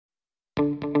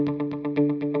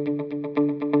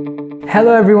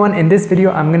Hello everyone, in this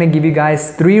video I'm going to give you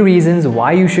guys 3 reasons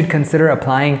why you should consider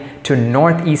applying to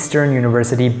Northeastern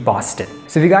University, Boston.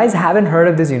 So if you guys haven't heard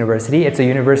of this university, it's a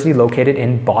university located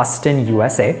in Boston,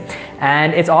 USA,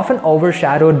 and it's often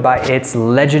overshadowed by its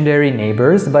legendary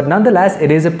neighbors, but nonetheless it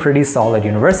is a pretty solid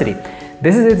university.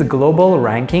 This is its global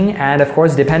ranking, and of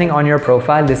course, depending on your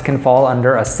profile, this can fall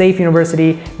under a safe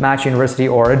university, match university,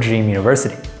 or a dream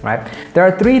university, right? There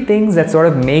are 3 things that sort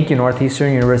of make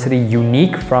Northeastern University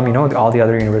unique from, all the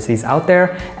other universities out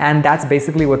there, and that's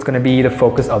basically what's going to be the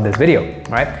focus of this video,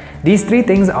 right? These 3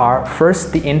 things are,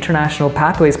 first, the International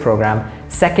Pathways Program,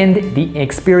 second, the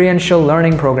Experiential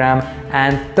Learning Program,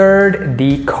 and third,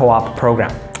 the Co-op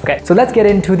Program. Okay, so let's get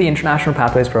into the International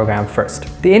Pathways Program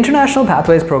first. The International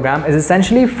Pathways Program is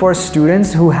essentially for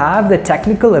students who have the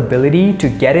technical ability to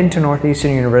get into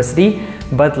Northeastern University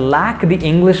but lack the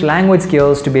English language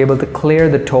skills to be able to clear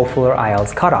the TOEFL or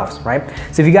IELTS cutoffs, right?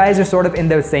 So if you guys are sort of in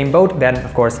the same boat, then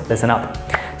of course, listen up.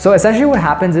 So essentially what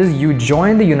happens is you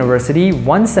join the university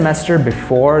 1 semester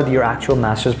before your actual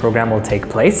master's program will take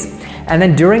place. And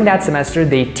then during that semester,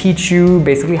 they teach you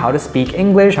basically how to speak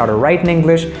English, how to write in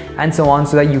English, and so on,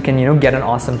 so that you can, get an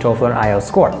awesome TOEFL or IELTS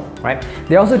score, right?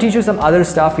 They also teach you some other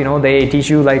stuff, they teach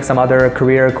you like some other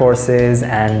career courses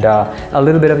and a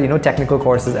little bit of, technical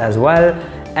courses as well.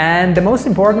 And the most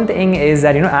important thing is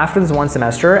that, after this 1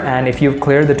 semester, and if you've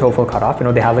cleared the TOEFL cutoff,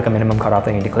 they have like a minimum cutoff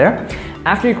that you need to clear.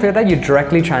 After you clear that, you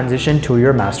directly transition to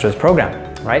your master's program,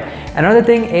 right? Another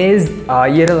thing is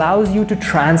it allows you to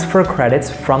transfer credits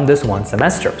from this 1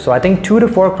 semester. So I think 2 to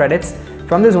 4 credits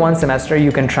from this 1 semester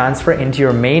you can transfer into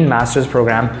your main master's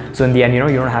program. So in the end, you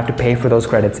don't have to pay for those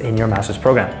credits in your master's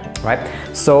program, right?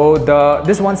 So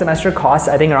this 1 semester costs,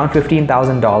 I think, around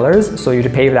 $15,000. So you to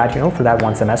pay that, for that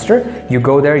 1 semester. You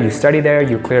go there, you study there,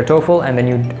 you clear TOEFL, and then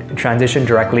you transition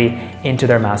directly into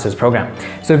their master's program.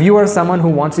 So if you are someone who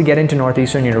wants to get into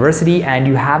Northeastern University and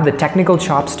you have the technical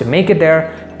chops to make it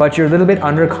there, but you're a little bit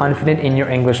underconfident in your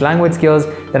English language skills,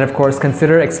 then of course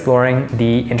consider exploring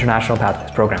the International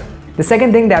Pathways Program. The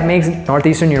second thing that makes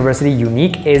Northeastern University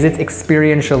unique is its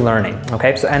experiential learning,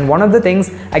 okay? So, and one of the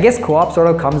things, I guess co-op sort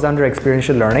of comes under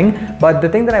experiential learning, but the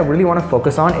thing that I really want to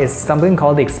focus on is something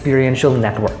called the experiential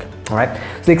network, all right?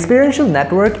 So the experiential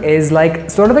network is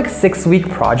like sort of like a 6-week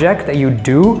project that you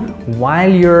do while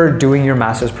you're doing your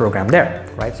master's program there,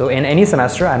 right? So in any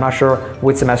semester, I'm not sure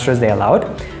which semesters they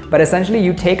allowed, but essentially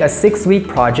you take a 6-week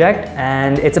project,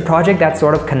 and it's a project that's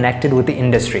sort of connected with the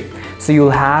industry. So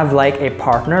you'll have like a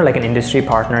partner, like an industry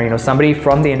partner, somebody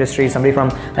from the industry, somebody from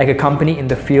like a company in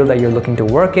the field that you're looking to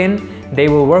work in. They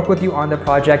will work with you on the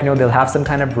project, they'll have some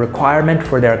kind of requirement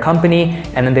for their company,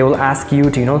 and then they will ask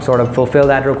you to, sort of fulfill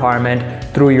that requirement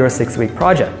through your 6-week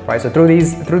project, right? So through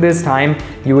this time,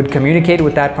 you would communicate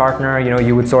with that partner,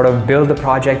 you would sort of build the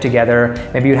project together.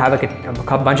 Maybe you'd have like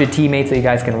a bunch of teammates that you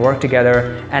guys can work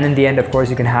together. And in the end, of course,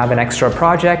 you can have an extra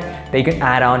project that you can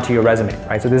add on to your resume,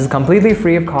 right? So this is completely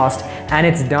free of cost, and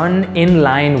it's done in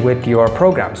line with your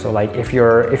program. So like if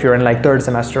you're in like 3rd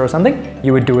semester or something,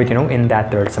 you would do it, in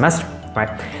that 3rd semester. Right.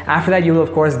 After that, you will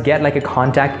of course get like a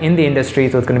contact in the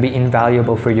industry, so it's going to be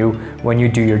invaluable for you when you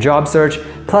do your job search.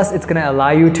 Plus, it's going to allow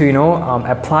you to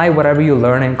apply whatever you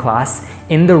learn in class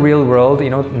in the real world,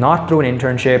 not through an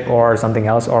internship or something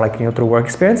else, or like through work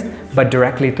experience, but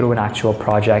directly through an actual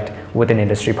project with an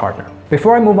industry partner.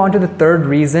 Before I move on to the 3rd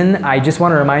reason, I just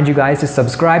want to remind you guys to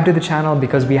subscribe to the channel,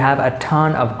 because we have a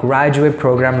ton of graduate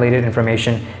program related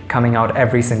information coming out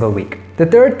every single week. The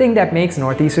 3rd thing that makes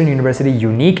Northeastern University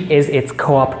unique is its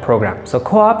co-op program. So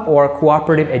co-op, or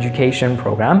cooperative education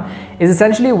program, is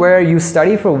essentially where you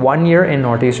study for 1 year in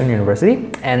Northeastern University,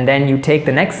 and then you take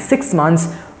the next 6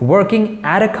 months working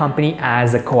at a company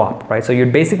as a co-op, right? So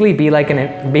you'd basically be like an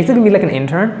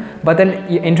intern, but then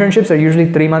internships are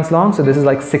usually 3 months long, so this is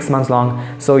like 6 months long.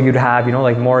 So you'd have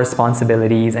like more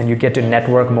responsibilities, and you get to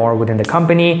network more within the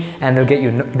company, and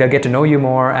they'll get to know you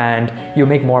more, and you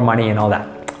make more money and all that.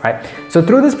 Right? So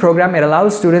through this program, it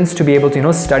allows students to be able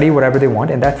to study whatever they want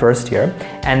in that 1st year,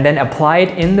 and then apply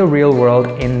it in the real world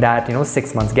in that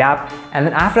 6 months gap, and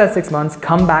then after that 6 months,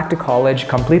 come back to college,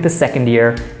 complete the 2nd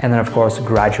year, and then of course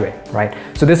graduate, right?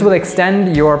 So this will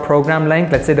extend your program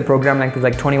length. Let's say the program length is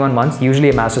like 21 months. Usually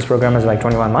a master's program is like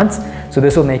 21 months. So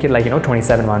this will make it like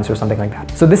 27 months or something like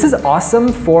that. So this is awesome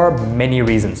for many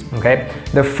reasons, okay?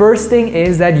 The first thing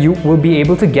is that you will be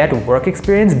able to get work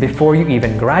experience before you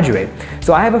even graduate.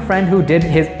 So I have a friend who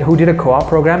did a co-op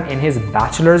program in his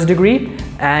bachelor's degree,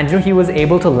 and he was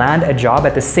able to land a job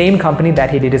at the same company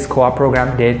that he did his co-op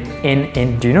program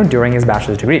during his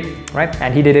bachelor's degree, right?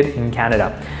 And he did it in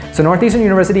Canada. So Northeastern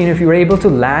University, and if you were able to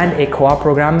land a co-op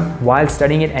program while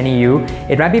studying at NEU,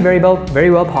 it might be very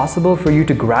well possible for you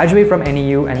to graduate from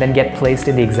NEU and then get placed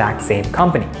in the exact same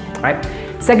company, right?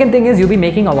 Second thing is you'll be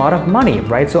making a lot of money,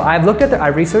 right? So I've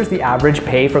researched the average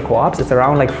pay for co-ops. It's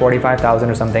around like 45,000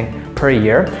 or something per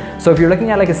year. So if you're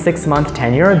looking at like a 6-month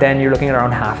tenure, then you're looking at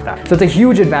around half that. So it's a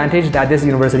huge advantage that this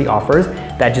university offers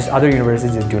that just other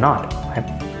universities do not,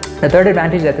 right? The third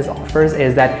advantage that this offers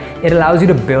is that it allows you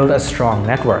to build a strong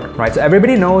network, right? So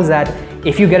everybody knows that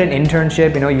if you get an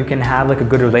internship, you can have like a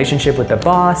good relationship with the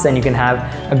boss, and you can have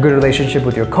a good relationship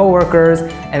with your coworkers,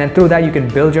 and then through that you can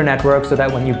build your network so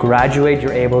that when you graduate,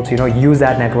 you're able to use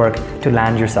that network to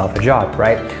land yourself a job,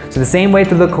 right? So the same way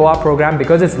through the co-op program,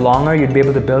 because it's longer, you'd be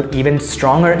able to build even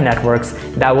stronger networks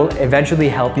that will eventually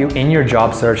help you in your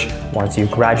job search once you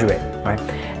graduate, right?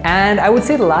 And I would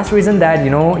say the last reason that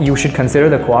you should consider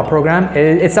the co-op program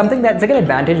is it's something that's like an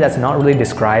advantage that's not really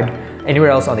described anywhere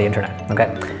else on the internet,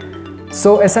 okay?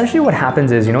 So essentially what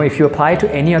happens is, if you apply to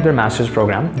any other master's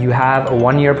program, you have a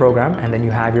 1-year program, and then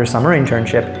you have your summer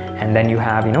internship, and then you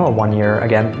have, a 1 year,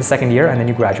 again, the second year, and then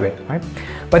you graduate, right?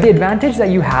 But the advantage that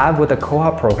you have with a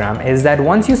co-op program is that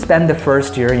once you spend the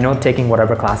first year, taking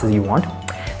whatever classes you want,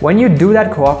 when you do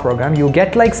that co-op program, you'll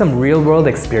get like some real world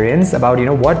experience about,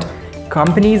 what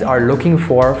companies are looking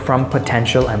for from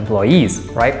potential employees,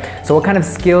 right? So what kind of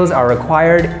skills are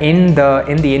required in the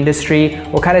industry?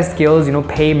 What kind of skills,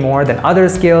 pay more than other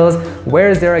skills? Where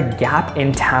is there a gap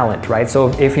in talent, right? So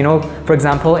if, for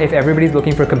example, if everybody's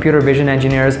looking for computer vision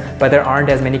engineers, but there aren't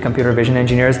as many computer vision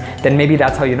engineers, then maybe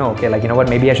that's how okay, like, what,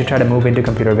 maybe I should try to move into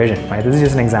computer vision, right? This is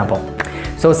just an example.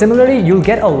 So similarly, you'll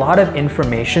get a lot of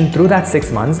information through that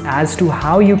 6 months as to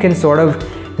how you can sort of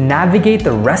navigate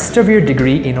the rest of your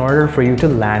degree in order for you to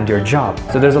land your job.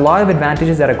 So there's a lot of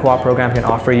advantages that a co-op program can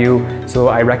offer you. So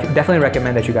I definitely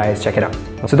recommend that you guys check it out.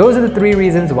 So those are the 3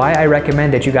 reasons why I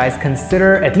recommend that you guys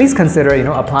at least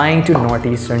consider, applying to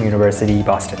Northeastern University,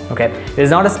 Boston, okay? This is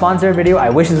not a sponsored video.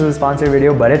 I wish this was a sponsored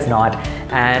video, but it's not.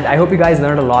 And I hope you guys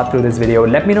learned a lot through this video.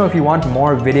 Let me know if you want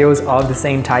more videos of the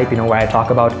same type, where I talk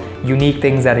about unique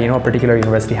things that, a particular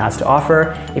university has to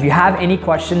offer. If you have any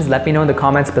questions, let me know in the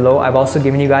comments below. I've also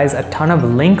given you guys a ton of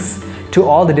links to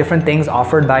all the different things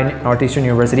offered by Northeastern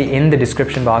University in the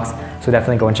description box. So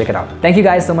definitely go and check it out. Thank you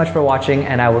guys so much for watching,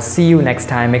 and I will see you next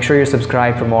time. Make sure you're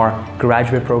subscribed for more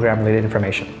graduate program related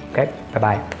information. Okay,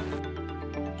 bye-bye.